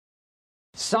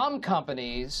Some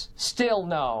companies still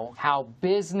know how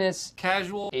business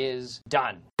casual is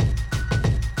done.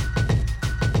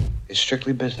 It's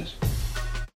strictly business.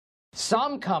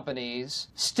 Some companies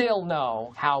still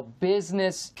know how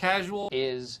business casual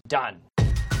is done.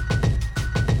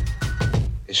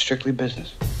 It's strictly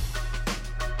business.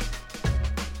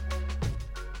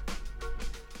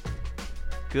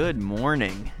 Good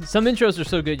morning. Some intros are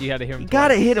so good you gotta hear them You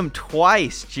gotta hit him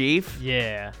twice, Chief.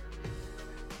 Yeah.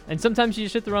 And sometimes you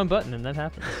just hit the wrong button and that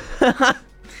happens.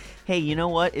 Hey, you know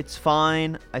what? It's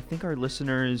fine. I think our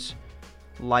listeners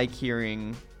like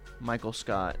hearing Michael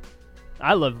Scott.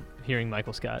 I love hearing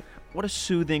Michael Scott. What a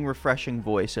soothing, refreshing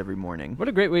voice every morning. What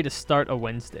a great way to start a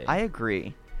Wednesday. I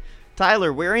agree.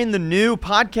 Tyler, we're in the new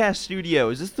podcast studio.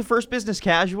 Is this the first business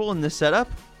casual in this setup?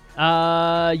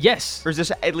 Yes. Or is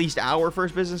this at least our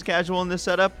first business casual in this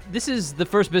setup? This is the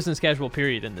first business casual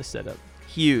period in this setup.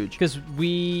 Huge. Because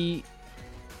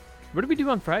what did we do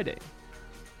on Friday?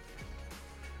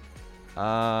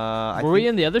 Were we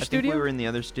in the other studio? I think we were in the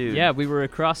other studio. Yeah, we were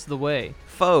across the way.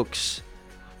 Folks,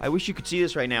 I wish you could see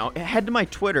this right now. Head to my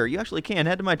Twitter. You actually can.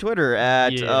 Head to my Twitter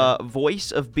at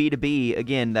Voice of B2B.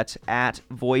 Again, that's at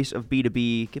Voice of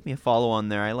B2B. Give me a follow on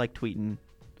there. I like tweeting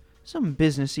some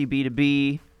businessy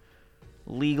B2B,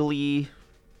 legally,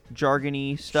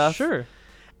 jargony stuff. Sure.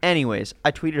 Anyways,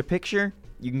 I tweeted a picture.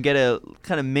 You can get a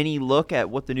kind of mini look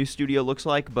at what the new studio looks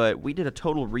like, but we did a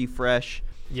total refresh.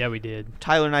 Yeah, we did.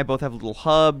 Tyler and I both have little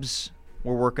hubs.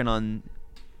 We're working on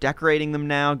decorating them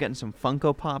now, getting some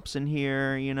Funko Pops in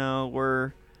here. You know,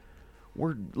 we're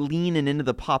leaning into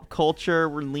the pop culture.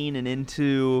 We're leaning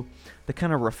into the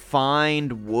kind of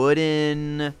refined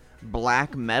wooden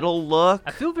black metal look.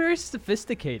 I feel very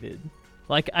sophisticated.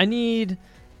 Like, I need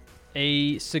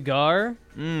a cigar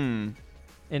and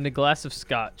a glass of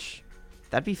scotch.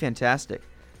 That'd be fantastic.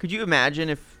 Could you imagine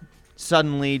if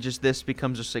suddenly just this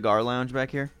becomes a cigar lounge back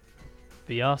here?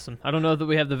 Be awesome. I don't know that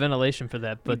we have the ventilation for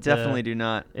that, but we definitely do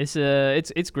not. It's great.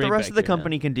 The rest of the back here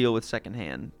company now. can deal with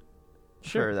secondhand.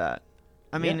 Sure. For that.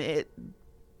 I mean, Yeah.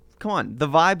 come on, the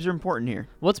vibes are important here.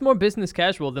 What's more business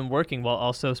casual than working while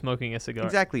also smoking a cigar?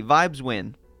 Exactly, vibes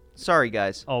win. Sorry,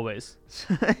 guys. Always.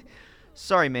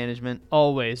 Sorry, management.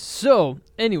 Always. So,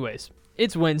 anyways,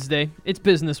 it's Wednesday. It's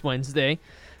Business Wednesday.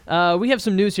 We have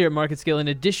some news here at MarketScale. In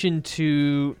addition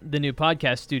to the new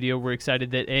podcast studio, we're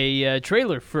excited that a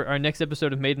trailer for our next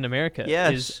episode of Made in America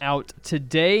is out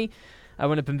today. I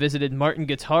went up and visited Martin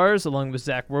Guitars along with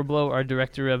Zach Werblow, our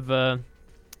director of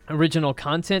original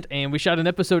content, and we shot an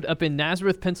episode up in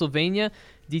Nazareth, Pennsylvania,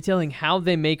 detailing how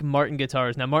they make Martin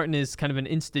guitars. Now, Martin is kind of an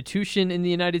institution in the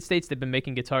United States. They've been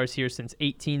making guitars here since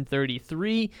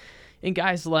 1833. And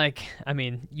guys like, I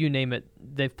mean, you name it,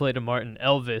 they've played a Martin.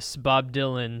 Elvis, Bob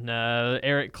Dylan,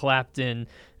 Eric Clapton,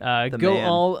 man.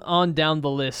 all on down the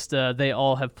list. They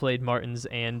all have played Martins,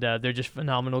 and they're just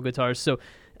phenomenal guitars. So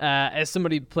as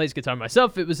somebody who plays guitar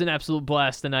myself, it was an absolute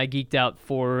blast, and I geeked out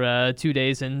for 2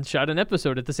 days and shot an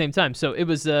episode at the same time. So it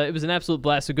was an absolute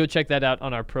blast. So go check that out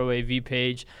on our Pro AV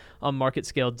page on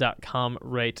marketscale.com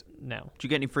right now. Did you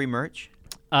get any free merch?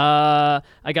 I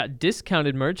got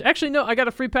discounted merch. Actually, no, I got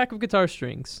a free pack of guitar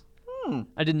strings.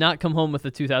 I did not come home with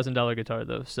a $2,000 guitar,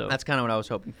 though. So That's kind of what I was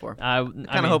hoping for. I'm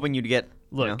Hoping you'd get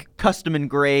custom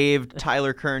engraved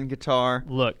Tyler Kern guitar.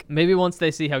 Look, maybe once they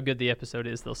see how good the episode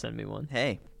is, they'll send me one.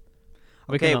 Hey.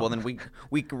 We Okay, can well then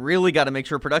we really got to make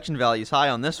sure production value is high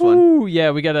on this one. Ooh,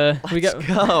 yeah, we gotta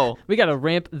Go. we gotta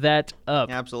ramp that up.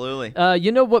 Absolutely.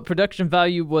 You know what production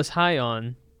value was high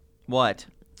on? What?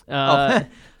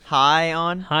 High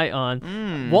on?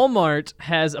 Walmart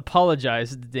has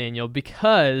apologized, Daniel,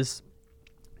 because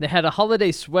they had a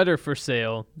holiday sweater for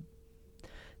sale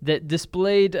that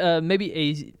displayed maybe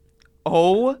a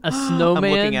snowman.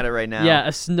 I'm looking at it right now. Yeah,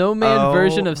 a snowman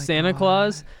version of my Santa God.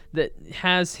 Claus that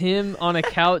has him on a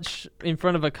couch in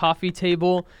front of a coffee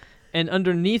table. And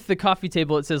underneath the coffee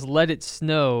table, it says, "Let it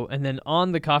snow." And then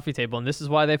on the coffee table, and this is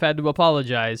why they've had to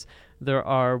apologize, there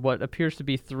are what appears to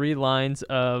be 3 lines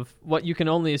of what you can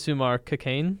only assume are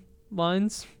cocaine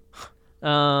lines.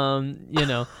 And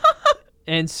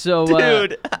so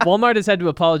Dude. Walmart has had to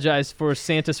apologize for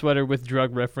Santa sweater with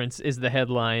drug reference is the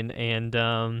headline. And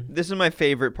This is my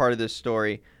favorite part of this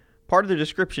story. Part of the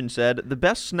description said, "The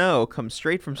best snow comes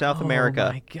straight from South America.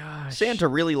 Oh my gosh. Santa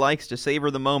really likes to savor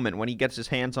the moment when he gets his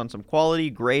hands on some quality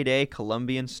grade A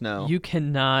Colombian snow." You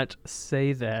cannot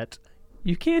say that.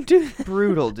 You can't do that.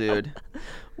 Brutal, dude.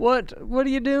 What are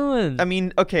you doing? I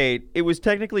mean, okay, it was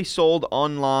technically sold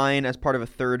online as part of a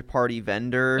third-party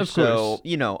vendor. Of so,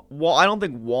 course. I don't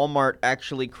think Walmart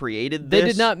actually created this. They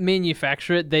did not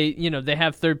manufacture it. They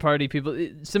have third-party people,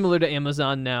 similar to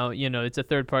Amazon now. It's a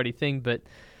third-party thing, but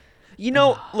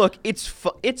Look,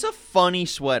 it's a funny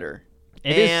sweater.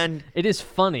 It is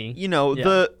funny.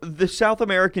 The South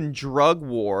American drug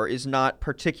war is not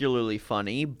particularly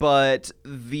funny, but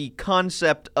the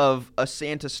concept of a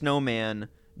Santa snowman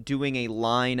doing a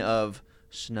line of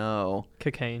snow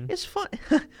Cocaine is fun.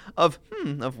 of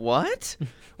what?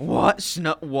 What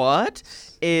snow? What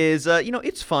is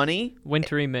it's funny.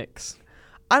 Wintry mix.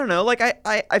 I don't know. Like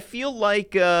I feel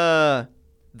like the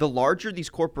larger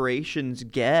these corporations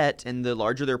get and the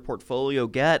larger their portfolio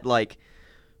get, like,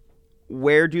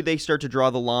 where do they start to draw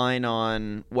the line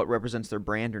on what represents their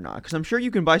brand or not? Because I'm sure you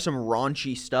can buy some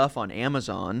raunchy stuff on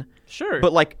Amazon. Sure.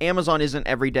 But, like, Amazon isn't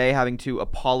every day having to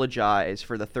apologize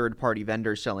for the third-party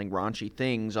vendors selling raunchy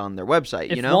things on their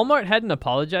website, if Walmart hadn't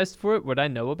apologized for it, would I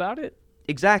know about it?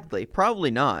 Exactly.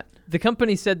 Probably not. The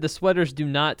company said the sweaters do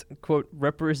not, quote,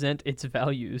 represent its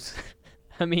values.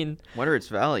 I mean... What are its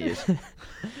values?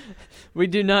 We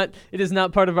do not... It is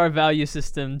not part of our value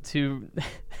system to...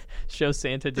 show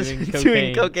Santa doing cocaine.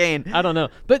 Doing cocaine. I don't know.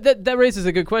 But that raises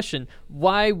a good question.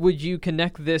 Why would you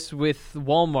connect this with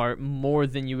Walmart more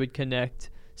than you would connect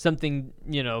something,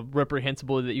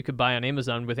 reprehensible that you could buy on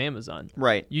Amazon with Amazon?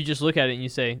 Right. You just look at it and you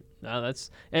say, no,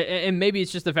 that's... And maybe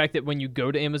it's just the fact that when you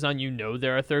go to Amazon,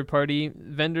 there are third-party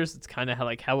vendors. It's kind of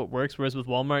how it works. Whereas with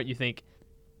Walmart, you think,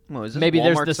 well, is this maybe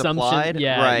Walmart there's the supplied? assumption.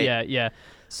 Yeah, right. yeah.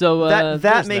 So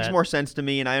that makes more sense to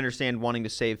me, and I understand wanting to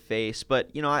save face. But,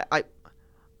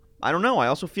 I don't know. I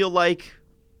also feel like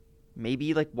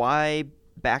maybe, like, why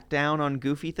back down on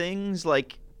goofy things?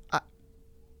 Like,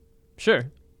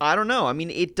 sure. I don't know. I mean,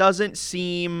 it doesn't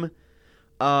seem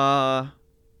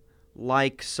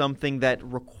like something that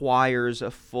requires a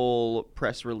full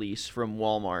press release from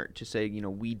Walmart to say,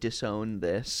 we disown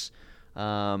this.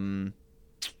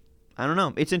 I don't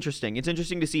know. It's interesting. It's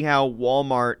interesting to see how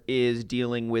Walmart is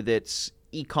dealing with its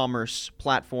e-commerce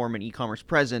platform and e-commerce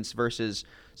presence versus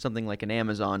something like an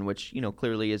Amazon, which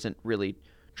clearly isn't really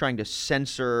trying to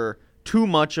censor too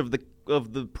much of the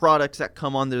products that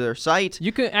come onto their site.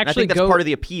 You can actually I think that's part of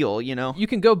the appeal. You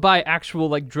can go buy actual,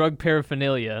 like, drug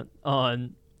paraphernalia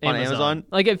on Amazon.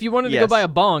 Like, if you wanted to go buy a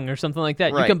bong or something like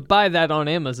that, right. You can buy that on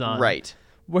Amazon. Right.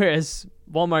 Whereas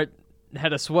Walmart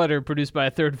had a sweater produced by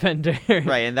a third vendor,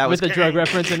 right, and that was with a drug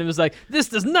reference, and it was like, this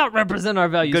does not represent our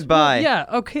values. Goodbye. Well, yeah,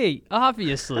 okay,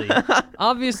 obviously,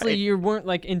 right. You weren't,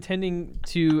 like, intending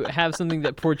to have something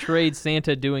that portrayed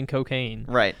Santa doing cocaine.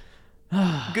 Right.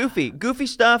 Goofy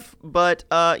stuff, but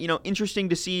interesting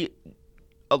to see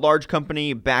a large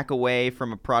company back away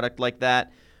from a product like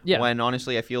that. Yeah. When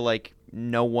honestly, I feel like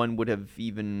no one would have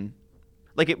even,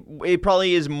 like, it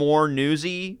probably is more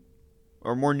newsy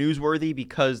or more newsworthy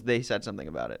because they said something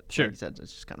about it. Sure. Like you said,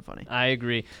 it's just kind of funny. I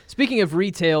agree. Speaking of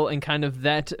retail and kind of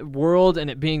that world and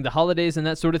it being the holidays and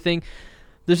that sort of thing,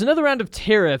 there's another round of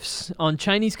tariffs on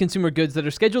Chinese consumer goods that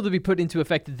are scheduled to be put into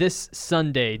effect this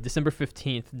Sunday, December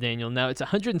 15th, Daniel. Now, it's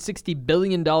 $160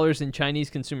 billion in Chinese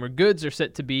consumer goods are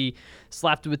set to be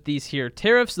slapped with these here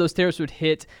tariffs. Those tariffs would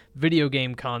hit video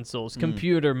game consoles,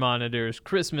 computer monitors,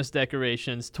 Christmas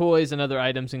decorations, toys, and other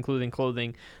items, including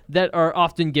clothing, that are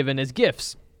often given as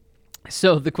gifts.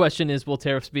 So the question is, will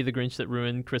tariffs be the Grinch that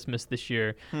ruined Christmas this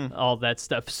year? All that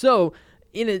stuff. So,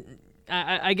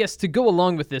 I guess to go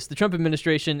along with this, the Trump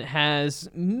administration has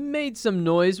made some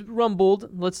noise,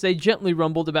 gently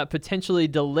rumbled about potentially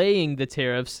delaying the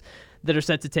tariffs that are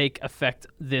set to take effect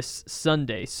this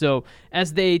Sunday. So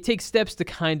as they take steps to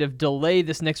kind of delay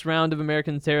this next round of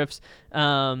American tariffs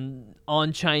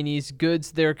on Chinese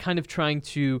goods, they're kind of trying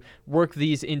to work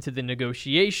these into the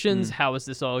negotiations. How is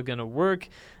this all going to work?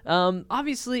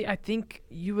 Obviously, I think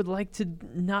you would like to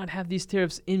not have these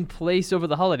tariffs in place over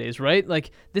the holidays, right?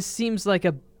 Like, this seems like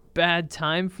a bad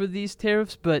time for these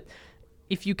tariffs, but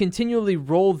if you continually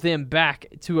roll them back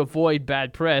to avoid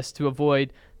bad press, to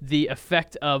avoid the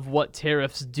effect of what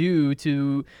tariffs do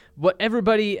to what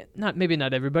maybe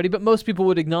not everybody, but most people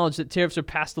would acknowledge that tariffs are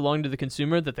passed along to the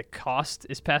consumer, that the cost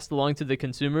is passed along to the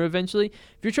consumer eventually.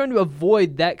 If you're trying to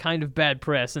avoid that kind of bad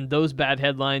press and those bad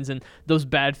headlines and those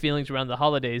bad feelings around the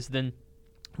holidays, then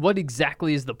what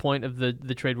exactly is the point of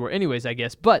the trade war anyways, I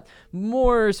guess? But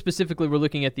more specifically, we're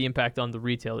looking at the impact on the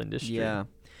retail industry.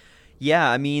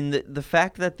 Yeah, I mean, the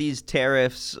fact that these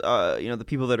tariffs, the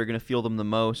people that are going to feel them the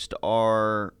most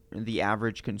are the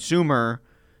average consumer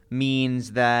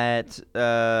means that,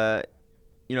 I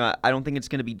don't think it's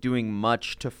going to be doing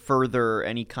much to further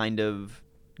any kind of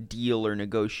deal or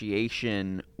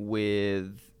negotiation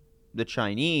with the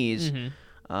Chinese,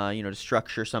 to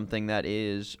structure something that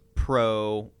is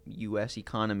pro-U.S.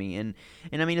 economy. And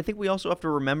I mean, I think we also have to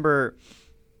remember,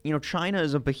 China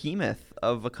is a behemoth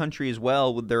of a country as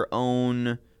well with their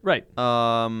own, right?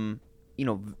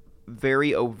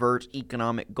 very overt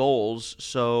economic goals.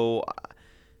 So,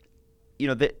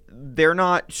 they're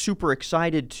not super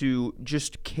excited to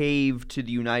just cave to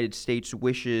the United States'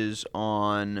 wishes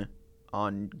on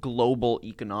global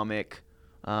economic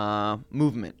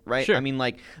movement, right? Sure. I mean,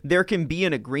 like, there can be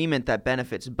an agreement that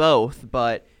benefits both,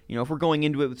 but, if we're going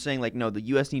into it with saying, like, no, the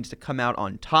U.S. needs to come out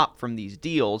on top from these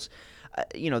deals,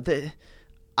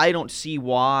 I don't see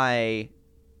why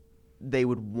they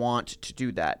would want to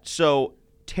do that. So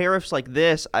tariffs like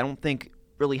this, I don't think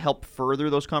really help further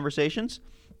those conversations.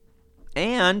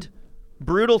 And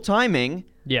brutal timing.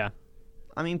 Yeah.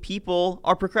 I mean, people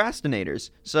are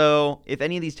procrastinators. So if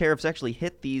any of these tariffs actually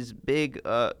hit these big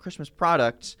Christmas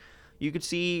products, you could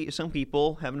see some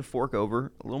people having to fork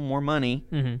over a little more money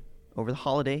over the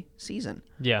holiday season.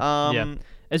 Yeah.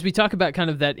 As we talk about kind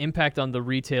of that impact on the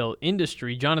retail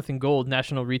industry, Jonathan Gold,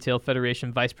 National Retail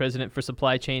Federation Vice President for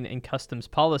Supply Chain and Customs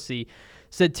Policy,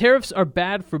 said tariffs are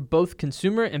bad for both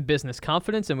consumer and business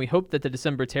confidence, and we hope that the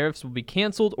December tariffs will be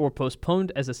canceled or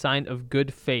postponed as a sign of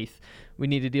good faith. We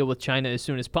need to deal with China as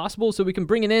soon as possible so we can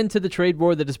bring an end to the trade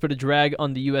war that has put a drag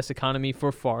on the U.S. economy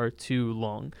for far too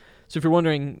long. So if you're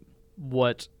wondering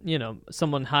what,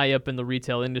 someone high up in the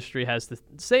retail industry has to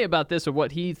say about this or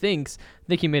what he thinks, I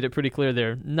think he made it pretty clear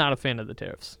they're not a fan of the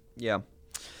tariffs. Yeah.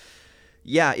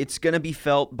 Yeah, it's going to be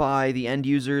felt by the end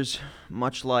users,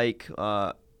 much like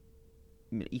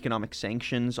economic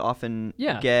sanctions often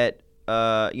get,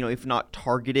 if not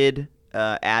targeted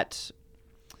at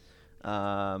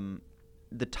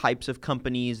the types of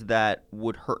companies that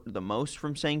would hurt the most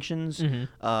from sanctions.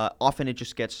 Often it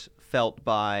just gets felt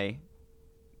by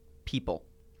people,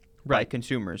 by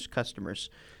consumers, customers,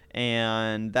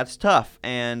 and that's tough.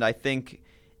 And I think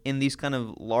in these kind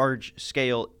of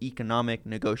large-scale economic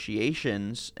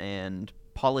negotiations and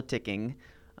politicking,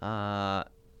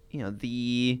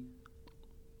 the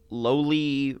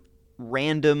lowly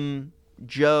random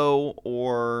Joe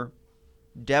or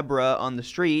Deborah on the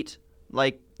street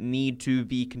need to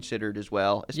be considered as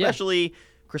well, especially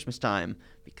Christmas time,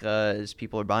 because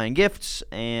people are buying gifts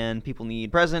and people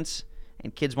need presents.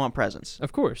 And kids want presents.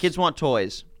 Of course. Kids want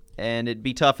toys. And it'd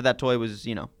be tough if that toy was,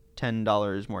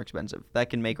 $10 more expensive. That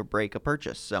can make or break a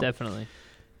purchase. So definitely.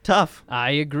 Tough.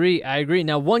 I agree.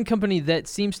 Now, one company that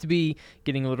seems to be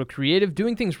getting a little creative,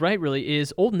 doing things right, really,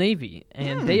 is Old Navy.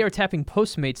 And they are tapping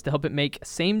Postmates to help it make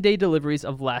same-day deliveries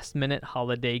of last-minute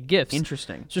holiday gifts.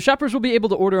 Interesting. So shoppers will be able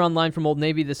to order online from Old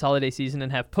Navy this holiday season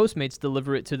and have Postmates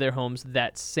deliver it to their homes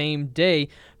that same day.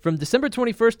 From December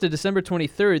 21st to December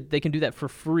 23rd, they can do that for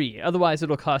free. Otherwise,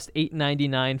 it'll cost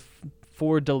 $8.99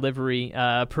 for delivery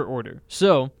per order.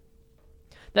 So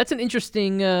that's an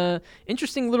interesting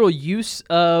little use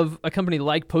of a company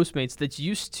like Postmates that's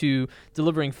used to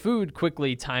delivering food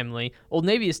quickly, timely. Old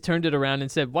Navy has turned it around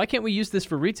and said, why can't we use this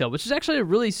for retail? Which is actually a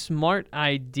really smart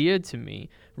idea to me,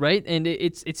 right? And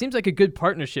it seems like a good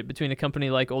partnership between a company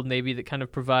like Old Navy that kind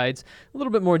of provides a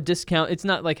little bit more discount. It's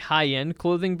not like high-end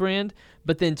clothing brand,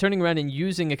 but then turning around and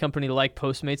using a company like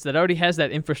Postmates that already has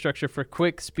that infrastructure for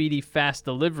quick, speedy, fast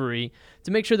delivery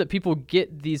to make sure that people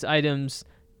get these items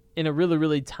in a really,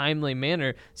 really timely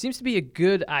manner seems to be a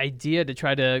good idea to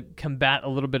try to combat a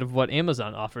little bit of what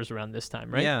Amazon offers around this time,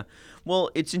 right? Yeah. Well,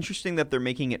 it's interesting that they're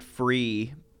making it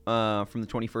free from the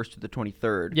 21st to the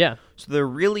 23rd. Yeah. So they're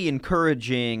really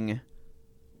encouraging...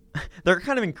 they're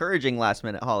kind of encouraging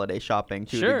last-minute holiday shopping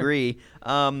to a degree.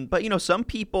 But, some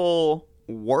people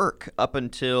work up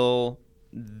until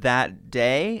that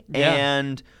day,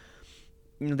 and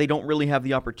they don't really have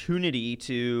the opportunity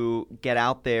to get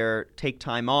out there, take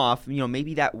time off.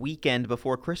 Maybe that weekend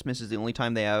before Christmas is the only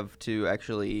time they have to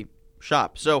actually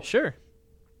shop. So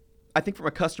I think from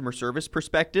a customer service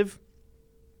perspective,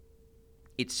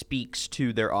 it speaks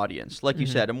to their audience. Like you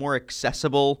said, a more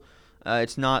accessible,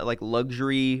 it's not like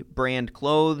luxury brand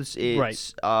clothes.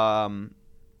 It's,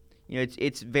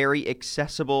 it's very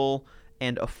accessible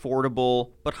and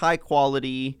affordable, but high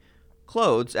quality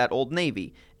clothes at Old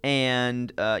Navy.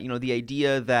 And, the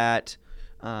idea that,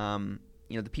 the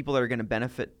people that are going to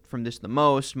benefit from this the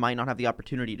most might not have the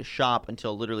opportunity to shop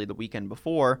until literally the weekend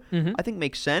before, I think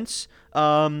makes sense.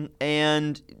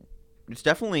 And it's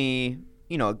definitely,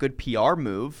 a good PR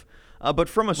move. But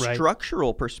from a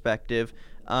structural perspective,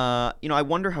 I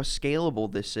wonder how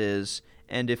scalable this is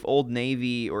and if Old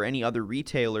Navy or any other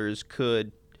retailers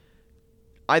could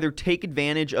either take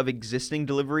advantage of existing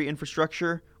delivery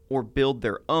infrastructure or build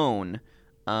their own.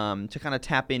 To kind of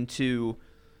tap into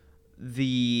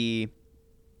the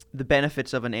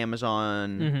benefits of an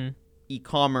Amazon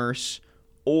e-commerce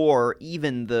or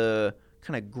even the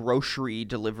kind of grocery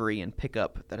delivery and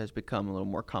pickup that has become a little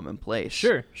more commonplace.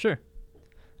 Sure.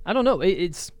 I don't know.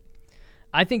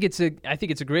 I think it's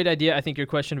a great idea. I think your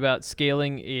question about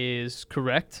scaling is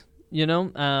correct.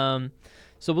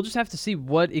 So we'll just have to see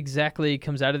what exactly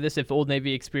comes out of this. If Old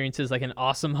Navy experiences like an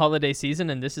awesome holiday season,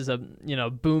 and this is a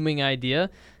booming idea,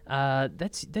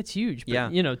 that's huge.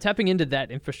 But, Yeah. Tapping into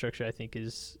that infrastructure, I think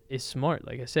is smart.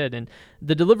 Like I said, and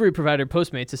the delivery provider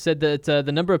Postmates has said that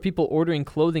the number of people ordering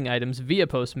clothing items via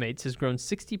Postmates has grown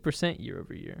 60% year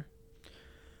over year.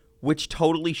 Which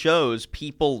totally shows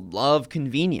people love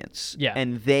convenience. Yeah.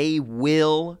 And they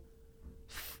will,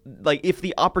 if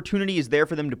the opportunity is there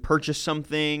for them to purchase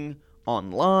something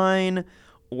online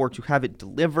or to have it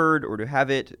delivered or to have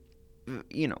it,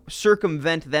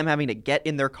 circumvent them having to get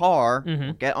in their car,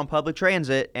 or get on public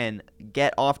transit and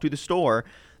get off to the store,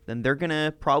 then they're going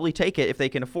to probably take it if they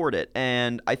can afford it.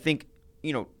 And I think,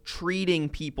 treating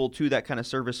people to that kind of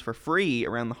service for free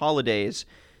around the holidays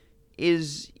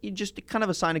is just kind of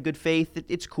a sign of good faith.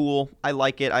 It's cool. I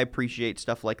like it. I appreciate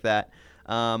stuff like that.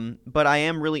 But I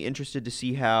am really interested to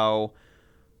see how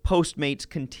Postmates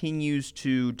continues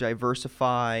to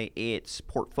diversify its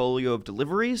portfolio of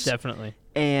deliveries. Definitely.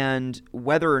 And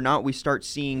whether or not we start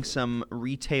seeing some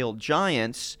retail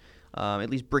giants, at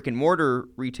least brick and mortar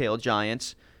retail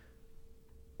giants,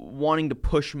 wanting to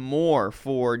push more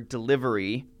for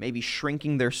delivery, maybe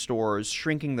shrinking their stores,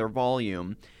 shrinking their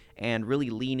volume, and really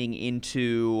leaning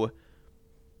into,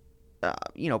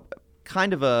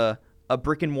 kind of a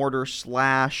brick and mortar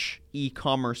 /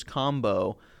 e-commerce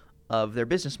combo of their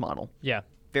business model. Yeah.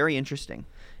 Very interesting.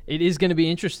 It is going to be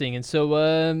interesting. And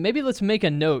so maybe let's make a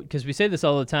note, because we say this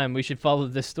all the time. We should follow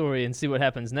this story and see what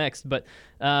happens next. But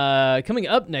coming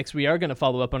up next, we are going to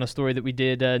follow up on a story that we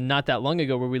did not that long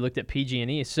ago where we looked at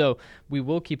PG&E. So we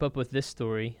will keep up with this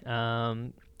story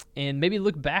and maybe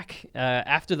look back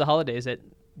after the holidays at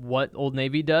what Old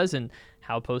Navy does and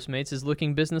how Postmates is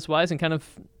looking business-wise, and kind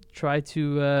of try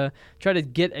to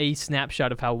get a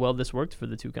snapshot of how well this worked for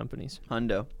the two companies.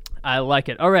 Hundo. I like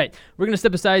it. All right, we're going to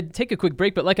step aside, take a quick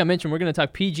break, but like I mentioned, we're going to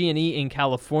talk PG&E in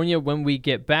California when we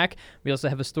get back. We also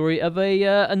have a story of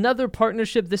another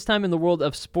partnership, this time in the world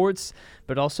of sports,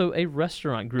 but also a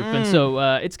restaurant group. And so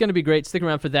it's going to be great. Stick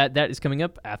around for that. That is coming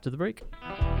up after the break.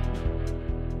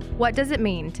 What does it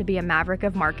mean to be a maverick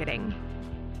of marketing?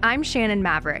 I'm Shannon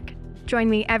Maverick. Join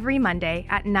me every Monday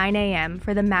at 9 a.m.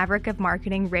 for the Maverick of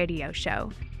Marketing radio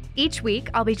show. Each week,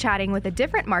 I'll be chatting with a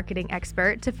different marketing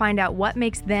expert to find out what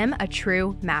makes them a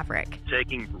true maverick.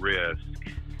 Taking risk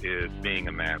is being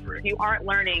a maverick. If you aren't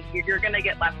learning, you're going to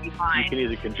get left behind. You can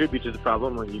either contribute to the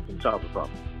problem or you can solve the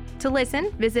problem. To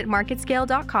listen, visit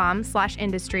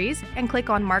marketscale.com/industries and click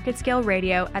on MarketScale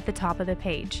Radio at the top of the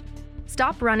page.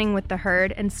 Stop running with the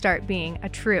herd and start being a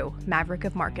true maverick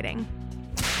of marketing.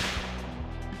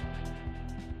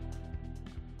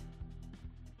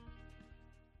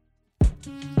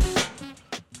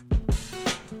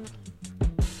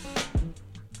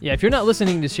 Yeah, if you're not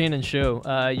listening to Shannon's show,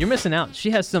 you're missing out.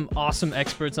 She has some awesome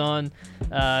experts on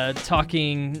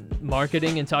talking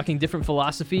marketing and talking different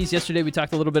philosophies. Yesterday we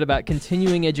talked a little bit about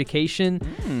continuing education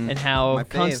and how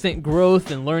constant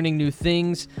growth and learning new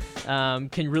things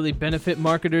can really benefit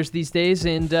marketers these days.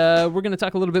 And we're going to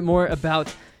talk a little bit more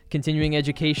about continuing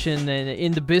education and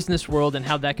in the business world and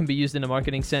how that can be used in a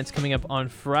marketing sense coming up on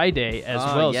Friday as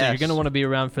well. Yes. So you're going to want to be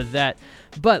around for that.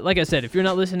 But like I said, if you're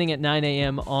not listening at 9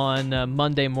 a.m. on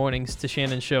Monday mornings to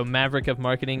Shannon's show, Maverick of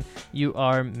Marketing, you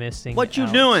are missing What you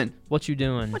out. doing? What you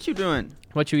doing? What you doing?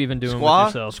 What you even doing with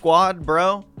yourself? Squad,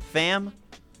 bro, fam.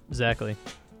 Exactly.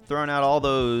 Throwing out all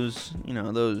those,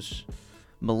 those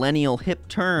millennial hip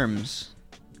terms.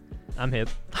 I'm hip.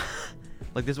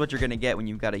 Like, this is what you're going to get when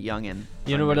you've got a youngin'.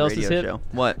 You know on what your else is radio hip? show.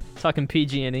 What? Talking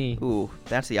PG&E. Ooh,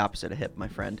 that's the opposite of hip, my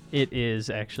friend. It is,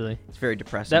 actually. It's very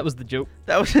depressing. That was the joke.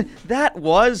 That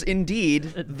was indeed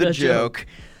the joke. joke.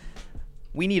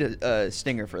 We need a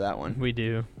stinger for that one. We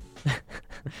do. All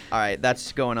right,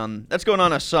 that's going on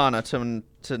Asana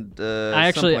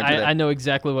to I know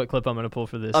exactly what clip I'm going to pull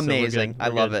for this. Amazing. So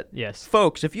we're love good. it. Yes.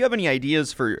 Folks, if you have any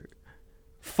ideas for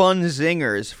fun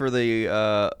zingers for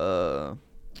the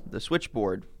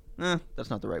switchboard, that's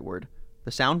not the right word.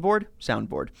 The soundboard?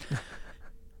 Soundboard.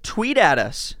 Tweet at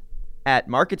us at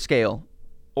MarketScale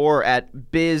or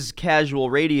at Biz Casual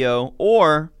Radio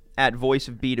or at Voice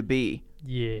of B2B.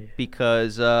 Yeah.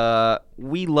 Because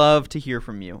we love to hear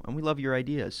from you and we love your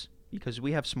ideas because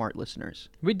we have smart listeners.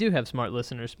 We do have smart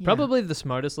listeners. Yeah. Probably the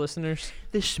smartest listeners.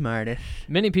 The smartest.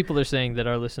 Many people are saying that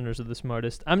our listeners are the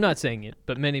smartest. I'm not saying it,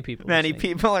 but many people are saying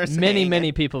it. Many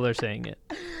Many people are saying it.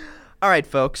 All right,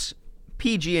 folks.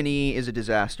 PG&E is a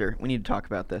disaster. We need to talk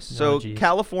about this. Geez.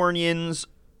 Californians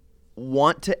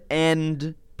want to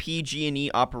end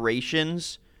PG&E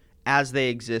operations as they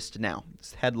exist now.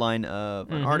 It's the headline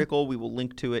of an article. We will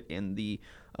link to it in the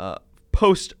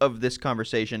post of this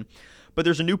conversation. But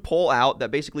there's a new poll out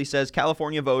that basically says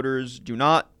California voters do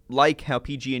not like how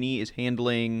PG&E is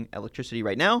handling electricity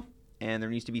right now, and there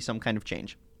needs to be some kind of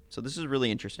change. So this is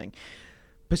really interesting.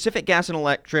 Pacific Gas and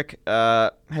Electric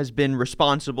has been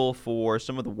responsible for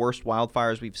some of the worst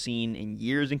wildfires we've seen in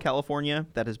years in California.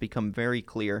 That has become very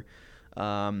clear.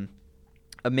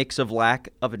 A mix of lack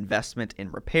of investment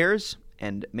in repairs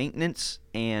and maintenance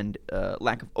and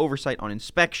lack of oversight on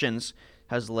inspections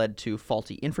has led to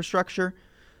faulty infrastructure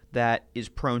that is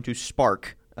prone to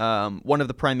spark. One of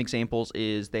the prime examples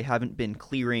is they haven't been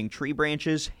clearing tree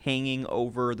branches hanging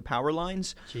over the power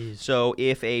lines. Jeez. So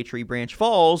if a tree branch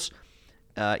falls,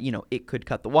 it could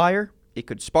cut the wire, it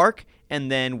could spark,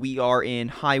 and then we are in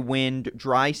high wind,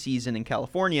 dry season in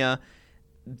California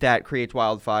that creates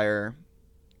wildfire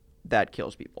that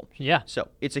kills people. Yeah. So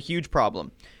it's a huge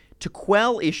problem. To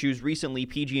quell issues, recently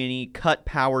PG&E cut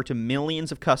power to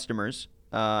millions of customers,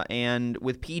 and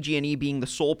with PG&E being the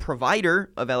sole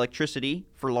provider of electricity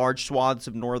for large swaths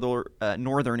of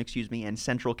northern and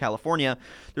central California,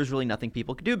 there's really nothing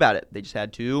people could do about it. They just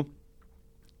had to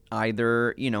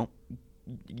either,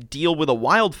 deal with a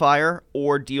wildfire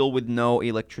or deal with no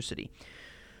electricity.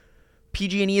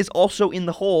 PG&E is also in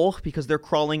the hole because they're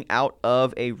crawling out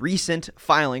of a recent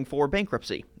filing for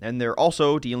bankruptcy. And they're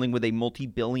also dealing with a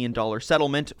multi-billion-dollar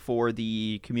settlement for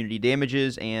the community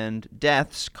damages and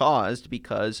deaths caused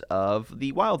because of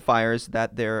the wildfires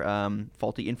that their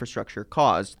faulty infrastructure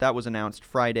caused. That was announced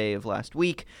Friday of last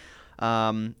week.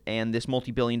 And this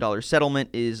multi-billion-dollar settlement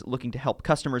is looking to help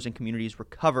customers and communities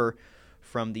recover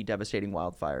from the devastating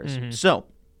wildfires. So,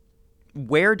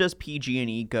 where does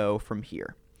PG&E go from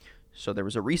here? So there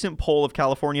was a recent poll of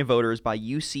California voters by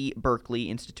UC Berkeley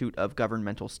Institute of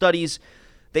Governmental Studies.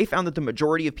 They found that the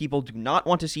majority of people do not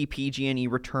want to see PG&E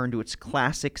return to its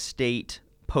classic state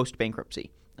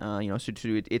post-bankruptcy. So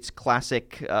to its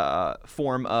classic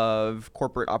form of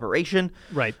corporate operation.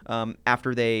 Right.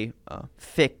 After they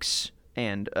fix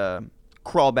and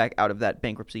crawl back out of that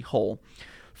bankruptcy hole.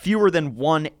 Fewer than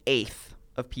 1/8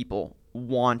 of people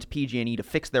want PG&E to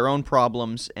fix their own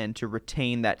problems and to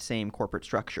retain that same corporate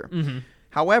structure.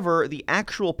 However, the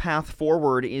actual path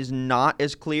forward is not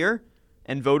as clear,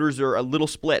 and voters are a little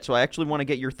split. So I actually want to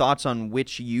get your thoughts on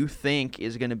which you think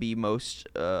is going to be most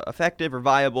effective or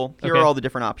viable. Here are all the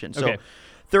different options. So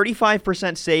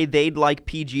 35% say they'd like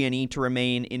PG&E to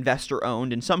remain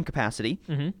investor-owned in some capacity.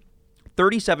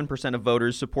 37% of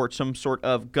voters support some sort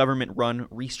of government-run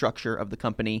restructure of the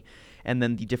company, and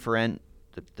then the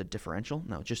differential?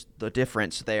 No, just the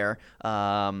difference there.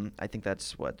 I think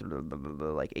that's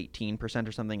like 18%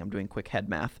 or something. I'm doing quick head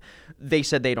math. They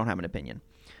said they don't have an opinion.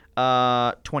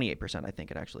 28%, I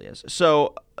think it actually is.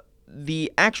 So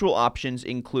the actual options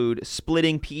include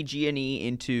splitting PG&E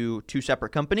into two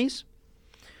separate companies,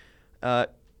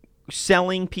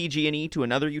 selling PG&E to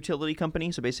another utility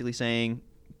company. So basically saying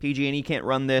PG&E can't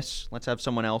run this. Let's have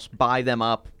someone else buy them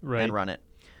up and run it.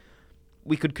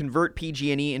 We could convert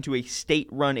PG&E into a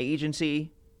state-run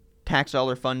agency, tax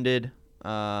dollar funded,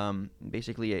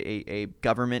 basically a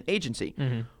government agency.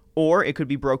 Or it could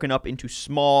be broken up into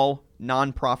small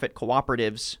nonprofit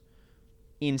cooperatives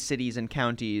in cities and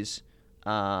counties,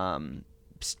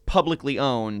 publicly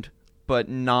owned, but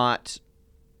not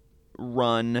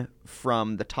run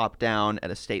from the top down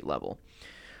at a state level.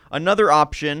 Another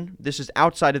option, this is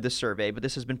outside of the survey, but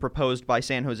this has been proposed by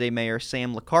San Jose Mayor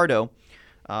Sam Liccardo.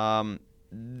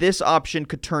 This option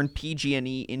could turn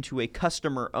PG&E into a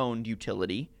customer-owned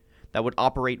utility that would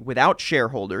operate without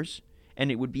shareholders, and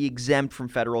it would be exempt from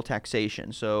federal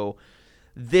taxation. So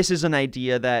this is an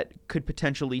idea that could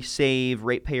potentially save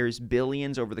ratepayers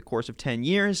billions over the course of 10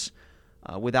 years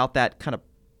without that kind of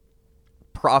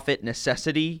profit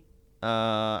necessity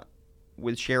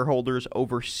with shareholders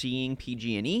overseeing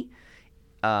PG&E.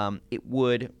 It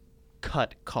would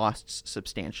cut costs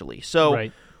substantially. So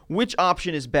which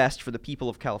option is best for the people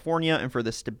of California and for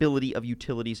the stability of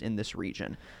utilities in this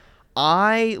region?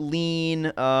 I lean,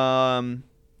 I'm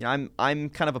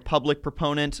kind of a public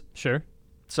proponent. Sure.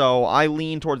 So I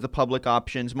lean towards the public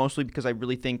options, mostly because I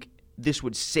really think this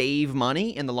would save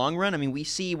money in the long run. I mean, we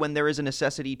see when there is a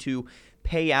necessity to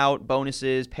pay out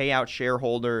bonuses, pay out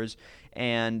shareholders,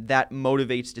 and that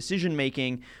motivates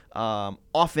decision-making.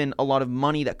 Often a lot of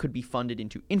money that could be funded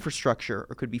into infrastructure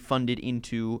or could be funded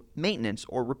into maintenance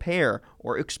or repair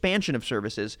or expansion of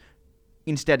services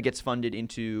instead gets funded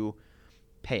into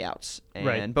payouts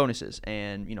and bonuses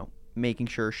and, making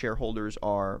sure shareholders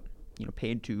are,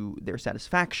 paid to their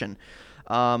satisfaction.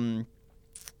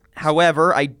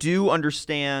 However, I do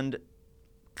understand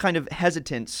kind of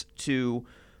hesitance to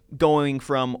going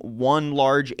from one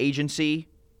large agency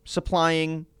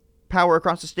supplying power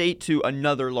across the state to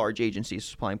another large agency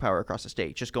supplying power across the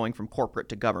state, just going from corporate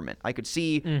to government. I could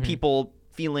see people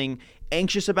feeling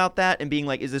anxious about that and being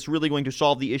like, is this really going to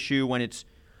solve the issue when it's,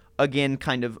 again,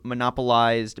 kind of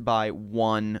monopolized by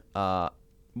one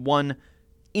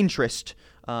interest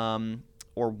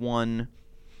or one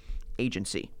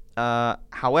agency.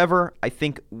 However, I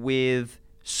think with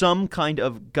some kind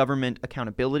of government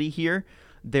accountability here,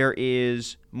 there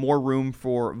is more room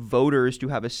for voters to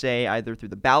have a say either through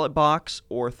the ballot box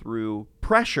or through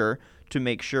pressure to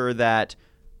make sure that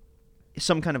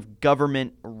some kind of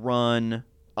government-run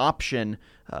option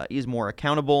is more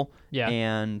accountable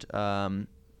and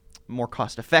more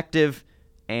cost-effective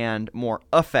and more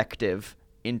effective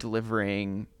in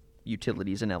delivering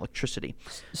utilities and electricity.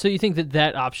 So you think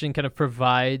that option kind of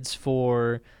provides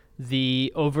for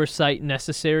the oversight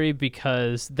necessary,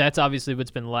 because that's obviously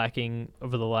what's been lacking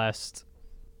over the last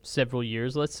several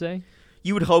years, let's say?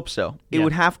 You would hope so. It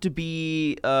would have to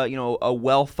be, a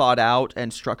well thought out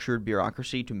and structured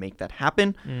bureaucracy to make that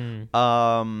happen,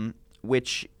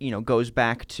 which, goes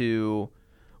back to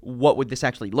what would this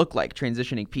actually look like,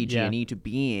 transitioning PG&E to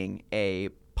being a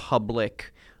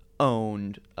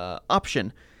public-owned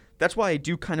option. That's why I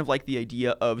do kind of like the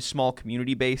idea of small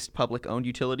community-based public-owned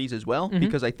utilities as well,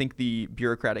 because I think the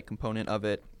bureaucratic component of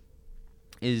it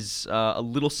is a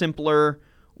little simpler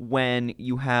when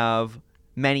you have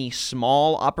many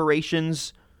small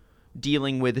operations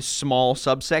dealing with small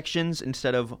subsections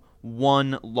instead of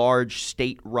one large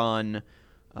state-run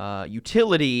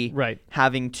utility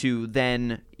having to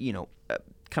then,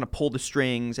 kind of pull the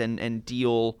strings and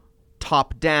deal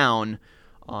top-down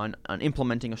on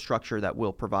implementing a structure that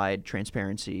will provide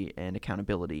transparency and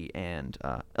accountability and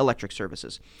electric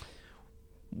services.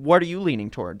 What are you leaning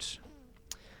towards?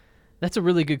 That's a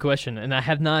really good question, and I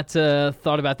have not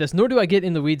thought about this, nor do I get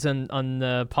in the weeds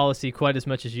on policy quite as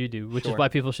much as you do, which is why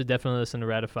people should definitely listen to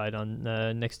Ratified on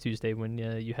next Tuesday when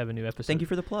you have a new episode. Thank you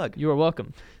for the plug. You are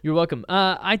welcome. You're welcome.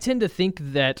 I tend to think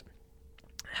that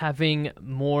having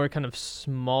more kind of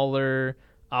smaller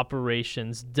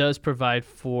operations does provide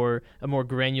for a more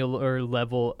granular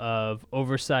level of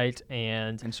oversight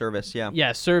and service,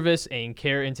 service and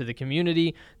care into the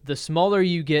community. The smaller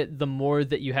you get, the more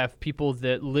that you have people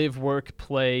that live, work,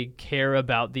 play, care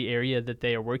about the area that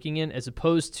they are working in, as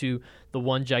opposed to the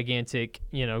one gigantic,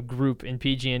 group in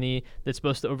PG&E that's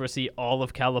supposed to oversee all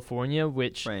of California,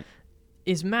 which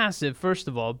is massive, first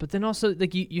of all, but then also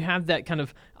like you have that kind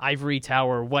of ivory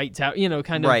tower, white tower,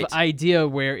 kind of idea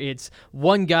where it's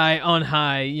one guy on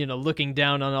high, looking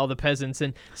down on all the peasants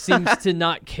and seems to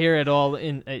not care at all.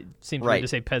 It seems weird to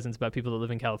say peasants about people that live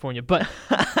in California, but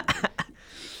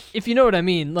if you know what I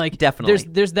mean, like definitely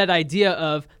there's that idea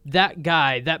of that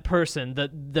guy, that person,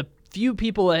 the few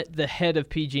people at the head of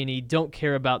PG&E don't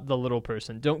care about the little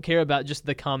person, don't care about just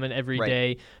the common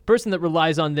everyday person that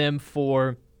relies on them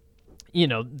for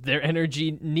their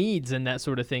energy needs and that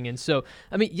sort of thing. And so,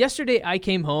 yesterday I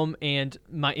came home and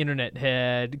my internet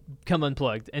had come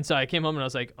unplugged. And so I came home and I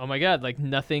was like, oh my God, like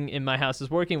nothing in my house is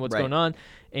working. What's going on?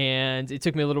 And it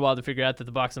took me a little while to figure out that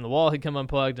the box on the wall had come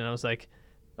unplugged. And I was like,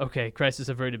 okay, crisis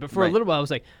averted. But for a little while I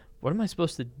was like, what am I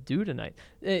supposed to do tonight?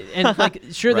 And like,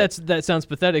 sure, that sounds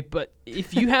pathetic, but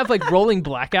if you have like rolling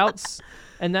blackouts,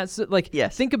 and that's like,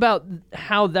 think about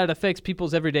how that affects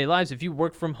people's everyday lives. If you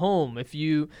work from home, if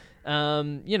you,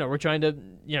 we're trying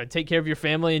to, take care of your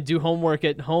family and do homework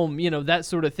at home, that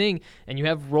sort of thing, and you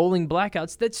have rolling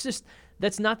blackouts,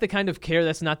 that's not the kind of care,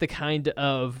 that's not the kind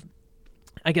of,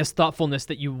 I guess, thoughtfulness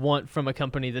that you want from a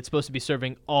company that's supposed to be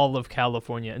serving all of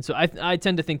California. And so I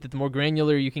tend to think that the more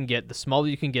granular you can get, the smaller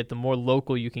you can get, the more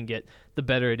local you can get, the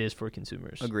better it is for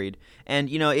consumers. Agreed. And,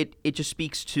 it just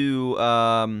speaks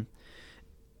to,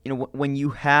 when you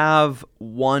have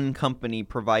one company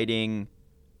providing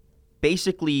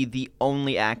basically the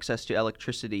only access to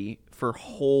electricity for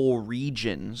whole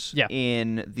regions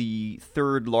in the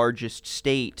third largest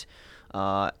state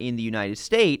in the United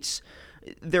States,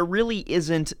 there really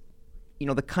isn't,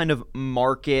 the kind of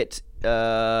market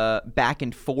back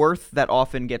and forth that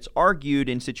often gets argued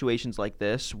in situations like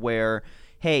this where,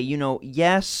 hey,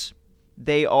 yes,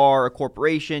 they are a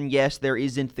corporation. Yes, there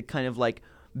isn't the kind of like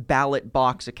ballot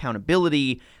box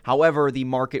accountability. However, the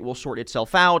market will sort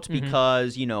itself out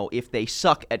because, if they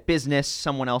suck at business,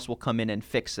 someone else will come in and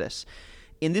fix this.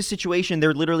 In this situation,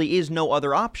 there literally is no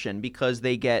other option because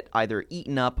they get either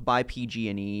eaten up by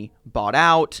PG&E, bought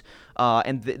out,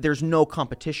 and there's no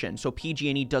competition. So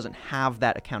PG&E doesn't have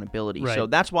that accountability. So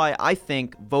that's why I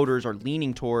think voters are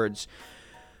leaning towards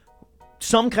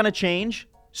some kind of change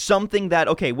something that,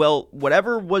 okay, well,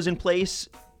 whatever was in place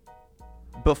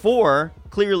before,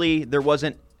 clearly there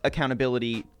wasn't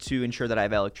accountability to ensure that I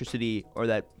have electricity or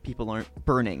that people aren't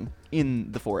burning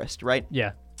in the forest, right?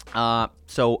 Yeah.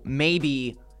 So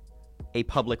maybe a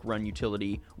public-run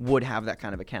utility would have that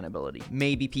kind of accountability.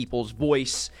 Maybe people's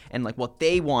voice and like what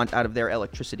they want out of their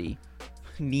electricity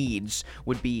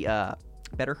would be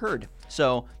better heard.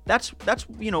 So that's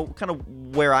kind of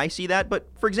where I see that. But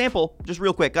for example, just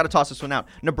real quick, got to toss this one out.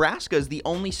 Nebraska is the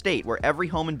only state where every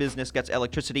home and business gets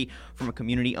electricity from a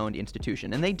community-owned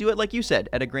institution, and they do it, like you said,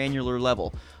 at a granular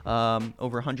level.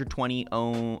 Over 120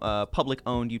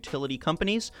 public-owned utility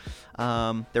companies.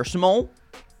 They're small.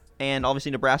 And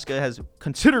obviously Nebraska has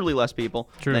considerably less people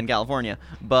than California.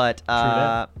 But,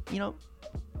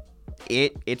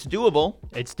 it's doable.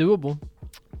 It's doable.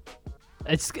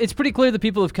 It's pretty clear the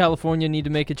people of California need to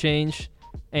make a change.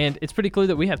 And it's pretty clear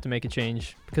that we have to make a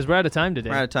change because we're out of time today.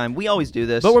 We're out of time. We always do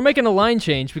this. But we're making a line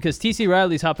change because T.C.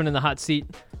 Riley's hopping in the hot seat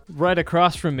right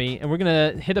across from me. And we're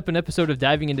going to hit up an episode of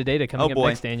Diving into Data coming up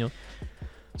next, Daniel.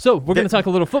 So we're going to talk a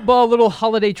little football, a little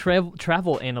holiday travel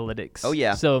analytics. Oh,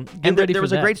 yeah. So and ready there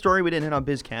was for a great story we didn't hit on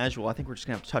Biz Casual. I think we're just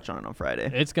going to have to touch on it on Friday.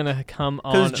 It's going to come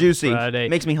on Because it's juicy. Friday.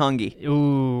 Makes me hungry.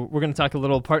 Ooh, we're going to talk a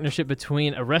little partnership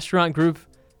between a restaurant group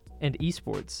and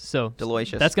esports. So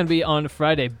delicious. That's going to be on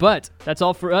Friday. But that's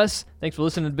all for us. Thanks for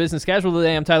listening to Business Casual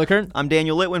today. I'm Tyler Kern. I'm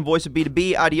Daniel Litwin, voice of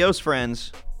B2B. Adios,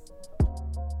 friends.